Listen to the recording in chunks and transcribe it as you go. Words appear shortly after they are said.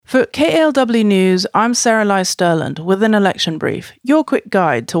For KALW News, I'm Sarah Lai Sterland with an election brief, your quick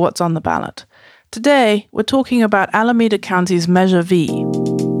guide to what's on the ballot. Today, we're talking about Alameda County's Measure V.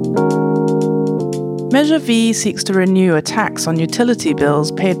 Measure V seeks to renew a tax on utility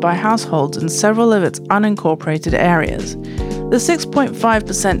bills paid by households in several of its unincorporated areas. The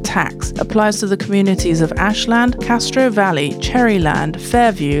 6.5% tax applies to the communities of Ashland, Castro Valley, Cherryland,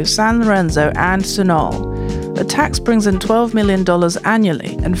 Fairview, San Lorenzo, and Sunol. The tax brings in $12 million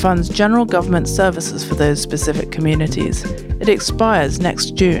annually and funds general government services for those specific communities. It expires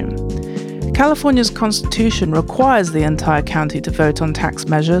next June. California's constitution requires the entire county to vote on tax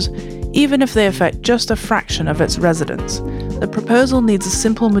measures, even if they affect just a fraction of its residents. The proposal needs a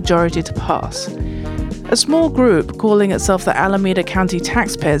simple majority to pass. A small group calling itself the Alameda County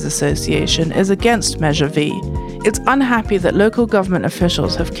Taxpayers Association is against Measure V. It's unhappy that local government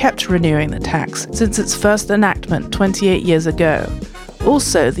officials have kept renewing the tax since its first enactment 28 years ago.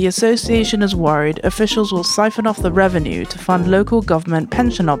 Also, the association is worried officials will siphon off the revenue to fund local government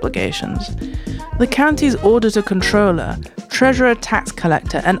pension obligations. The county's auditor-controller, treasurer, tax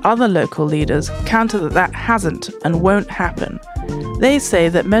collector, and other local leaders counter that hasn't and won't happen. They say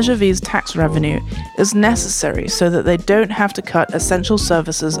that Measure V's tax revenue is necessary so that they don't have to cut essential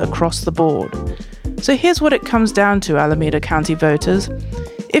services across the board. So here's what it comes down to, Alameda County voters.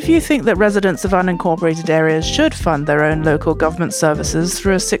 If you think that residents of unincorporated areas should fund their own local government services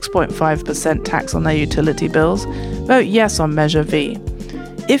through a 6.5% tax on their utility bills, vote yes on Measure V.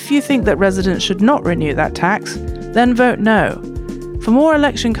 If you think that residents should not renew that tax, then vote no. For more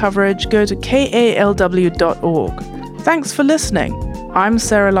election coverage, go to kalw.org. Thanks for listening. I'm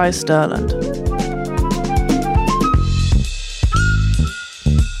Sarah Lai Sterland.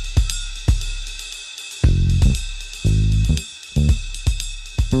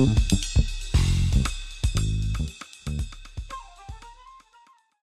 Mm-hmm.